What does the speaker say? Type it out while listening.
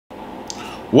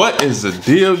What is the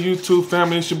deal, YouTube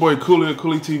family? It's your boy Cooley of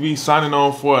Cooley TV signing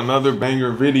on for another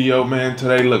banger video, man.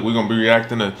 Today, look, we're gonna be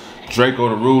reacting to Drakeo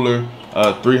the Ruler,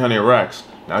 300 Raccs.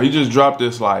 Now, he just dropped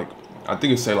this like, I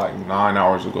think it said like 9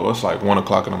 hours ago. It's like 1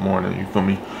 o'clock in the morning, you feel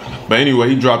me? But anyway,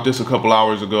 he dropped this a couple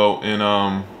hours ago, and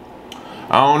I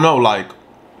don't know, like,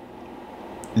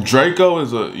 Drakeo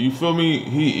is you feel me?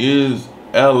 He is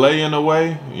LA in a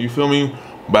way, you feel me?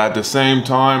 But at the same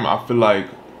time, I feel like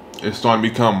it's starting to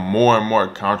become more and more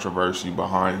controversy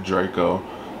behind Drakeo.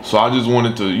 So I just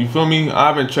wanted to, you feel me? I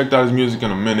haven't checked out his music in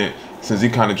a minute since he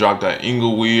kind of dropped that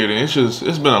Ingleweird, and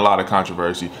it's been a lot of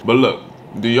controversy. But look,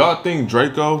 do y'all think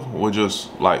Drakeo would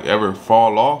just like ever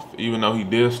fall off, even though he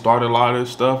did start a lot of this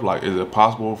stuff? Like, is it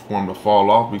possible for him to fall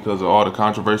off because of all the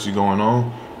controversy going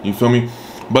on? You feel me?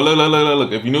 But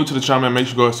look, if you're new to the channel, man, make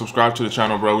sure you go and subscribe to the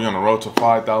channel, bro. We on the road to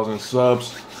 5,000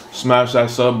 subs. Smash that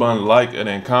sub button, like, and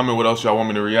then comment what else y'all want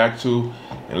me to react to,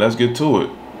 and let's get to it.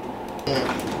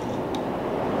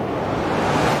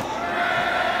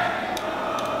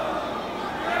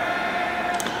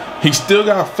 He still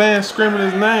got fans screaming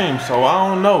his name, so I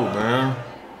don't know, man.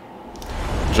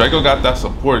 Drakeo got that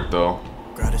support though.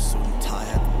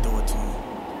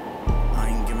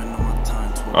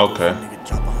 Okay.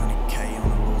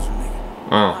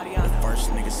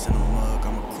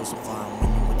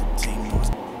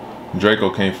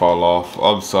 Drakeo can't fall off.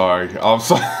 I'm sorry.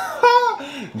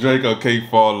 Drakeo can't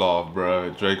fall off,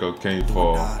 bro. Drakeo can't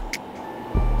fall.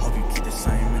 Hope you keep the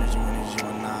same energy when it's you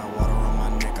and I. Water on my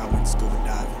neck, I went scuba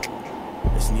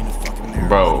diving. It's Nina fucking there.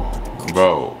 Bro.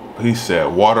 He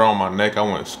said water on my neck, I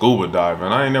went scuba diving.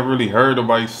 I ain't never really heard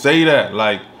nobody say that.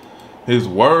 Like, his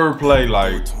wordplay,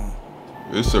 like,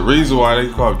 it's the reason why they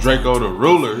call Drakeo the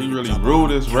Ruler. He really ruled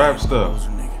this rap stuff.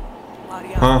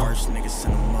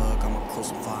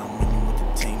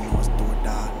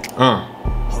 Huh?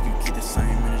 Hope you keep the same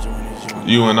energy when it's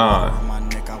you and I. On my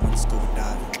neck, I went scuba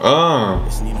diving.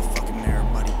 It's Nina fucking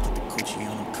everybody. Put the coochie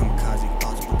on them. Kamikaze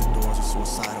thoughts, but the doors are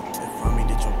suicidal. If I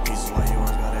did your pieces like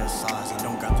yours, got that size. I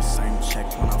don't got the same check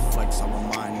when I flex. I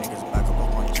remind niggas back up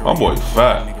on my jury. My boy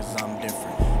fat. Niggas, I'm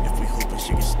different. If we hoopin',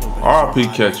 shit get stupid. R.I.P.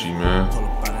 Catchy, man. Pull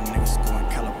up out a nigga school in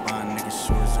Caliban. Niggas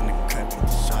shooters in the cut with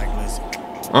the shy glizzy.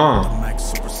 The Max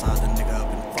supersize the nigga up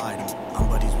and fight him. I'm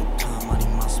buddies with Tom, I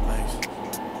need my space.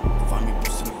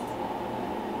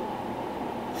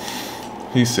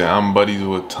 He said, I'm buddies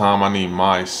with Tom, I need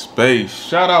my space.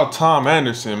 Shout out Tom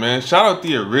Anderson, man. Shout out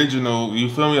the original, you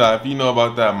feel me? Like, if you know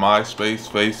about that MySpace,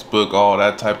 Facebook, all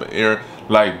that type of era.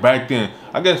 Like, back then,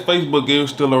 I guess Facebook is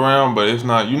still around, but it's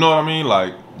not, you know what I mean?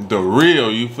 Like, the real,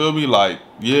 you feel me? Like,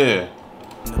 yeah.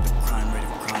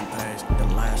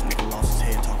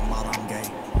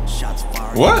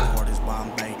 What?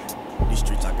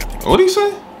 What'd he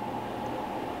say?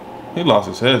 He lost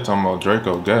his head talking about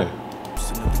Drakeo gay.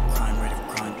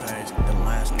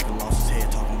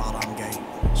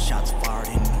 Shots fired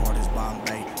in orders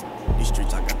Bombay. These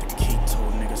streets I got the key to,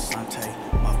 nigga Sante.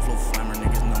 My flow flammer,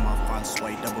 niggas know my fine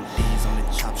sway. Double D's on the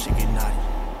chop, shit get naughty.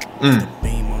 The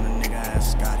beam on the nigga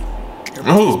ass Scotty.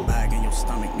 Your bag in your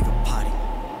stomach, nigga potty.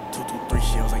 223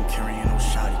 shells ain't carrying no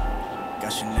shotty.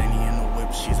 Got your nanny in the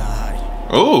whip, she's a hottie.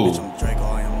 Bitch, I'm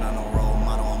Drakeo, I am not no role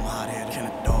model, I'm hothead. Can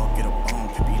a dog get a bone,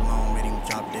 pippy long, made him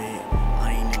drop dead.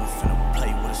 I ain't even finna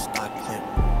play with a stock clip.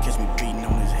 Catch me beating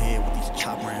on his head with these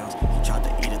chop rounds. He tried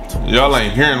to eat it too. Y'all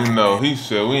ain't hearing him though. He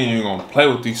said we ain't even gonna play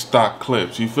with these stock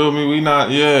clips. You feel me? We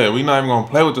not even gonna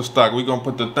play with the stock. We gonna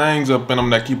put the things up in them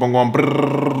that keep on going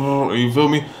brrrr, you feel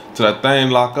me? Till that thing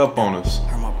lock up on us.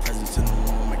 My presence in the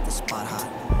room make the spot hot.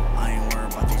 I ain't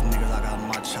worried about these niggas, I got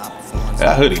my chop.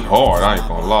 That hoodie hard, I ain't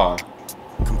gonna lie.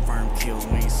 Confirmed kills,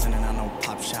 we ain't sending out no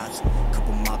pop shots.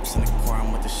 Couple mops in the core,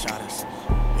 I'm with the shotters.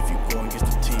 If you go against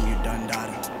the team, you done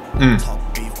dotted. Talk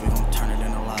beef, we gon' turn it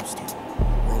into lobster.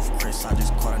 Roof Chris, I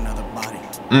just caught another body.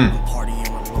 I'm partying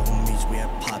with local meats, we had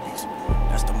poppies.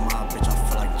 That's the mob, bitch, I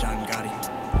feel like John Gotti.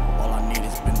 All I need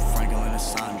is Ben Franklin and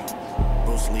Asami.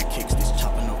 Bruce Lee kicks this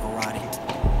chopping no karate.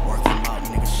 Work him out,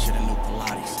 niggas shit a new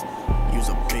Pilates. Use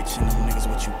a bitch and them niggas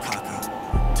with you caca.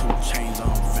 2 chains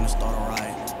on, finna start a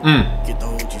riot. Get the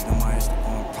OGs on my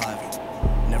Instagram private.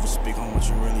 Never speak on what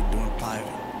you really do in private.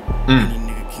 Any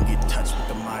nigga can get touched with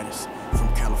the Midas from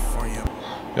California.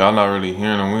 Y'all not really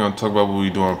hearing him. We gonna talk about what we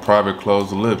do in private, close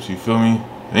the lips, you feel me?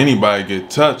 Anybody get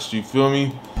touched, you feel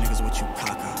me? Niggas with you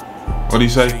caca. What'd he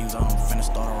say? Chains on, finna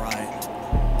start a riot.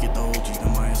 Get the OGs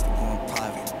on my Instagram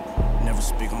private. Never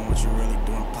speak on what you really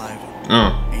do in private.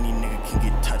 Any nigga can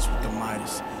get touched with the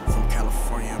Midas from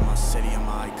California, my city, and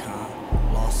my icon.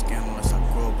 Lost scandalous, I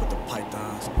grew up with the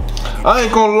pythons. I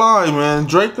ain't gonna lie, man.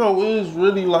 Drakeo is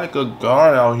really like a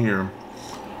guy out here.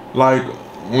 Like,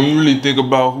 when you really think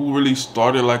about who really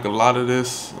started like a lot of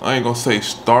this, I ain't gonna say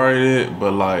started it,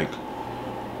 but like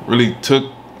really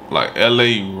took like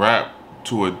LA rap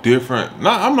to a different,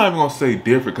 I'm not even gonna say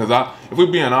different, because if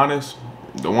we're being honest,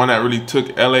 the one that really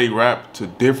took LA rap to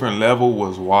different level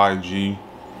was YG.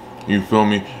 You feel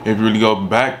me? If you really go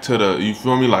back to the, you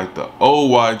feel me, like the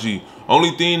old YG.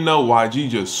 Only thing though, YG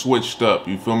just switched up.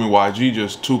 You feel me? YG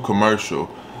just too commercial.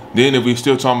 Then if we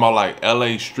still talking about like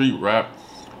LA street rap,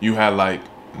 you had like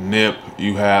Nip,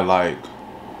 you had like,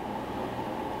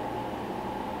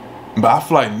 but I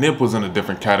feel like Nip was in a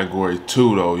different category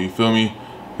too though, you feel me?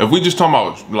 If we just talking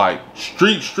about like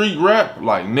street rap,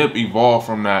 like Nip evolved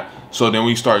from that. So then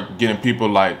we start getting people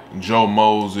like Joe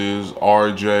Moses,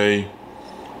 RJ.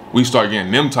 We start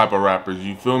getting them type of rappers,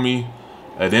 you feel me?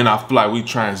 And then I feel like we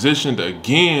transitioned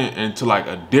again into like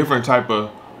a different type of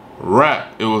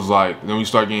rap. It was like, then we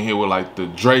start getting hit with like the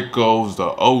Drakos,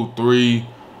 the 03,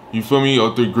 you feel me?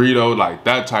 03 Greedo, like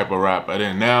that type of rap. And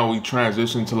then now we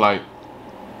transition to like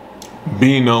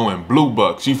Bino and Blue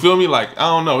Bucks, you feel me? Like, I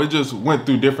don't know, it just went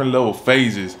through different little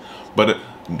phases. But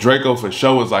Draco for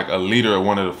sure was like a leader of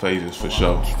one of the phases for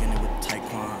sure.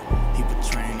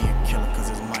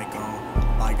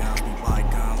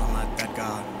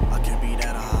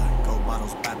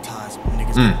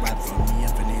 Rap from me,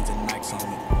 FNNs and Nikes on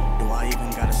me. Do I even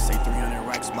gotta say 300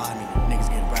 racks by me? Niggas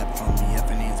get rap from me,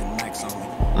 FNNs and Nikes on me.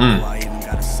 Do I even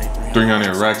gotta say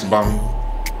 300 racks by me?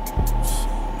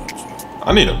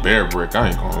 I need a bear brick, I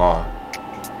ain't gonna lie.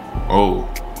 Oh,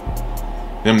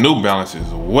 them New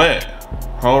Balances wet.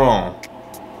 Hold on.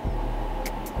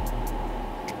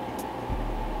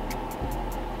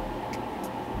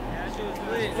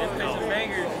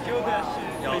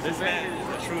 This is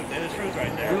the truth. There's the truth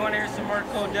right there. We want to hear some more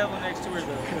Cold Devil next to her,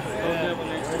 though. Cold Devil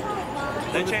next to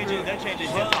her. That changes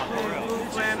hip hop for real.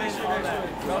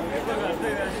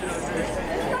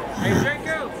 Hey,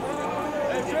 Drakeo!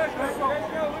 Hey,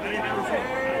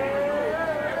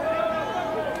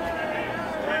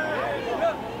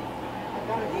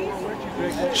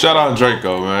 Drakeo! Shout out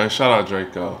Draco, man. Shout out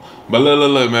Draco. But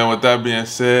look, man. With that being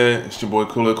said, it's your boy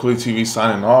Cooley TV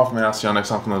signing off, man. I'll see y'all next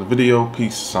time for another video.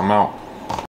 Peace. I'm out.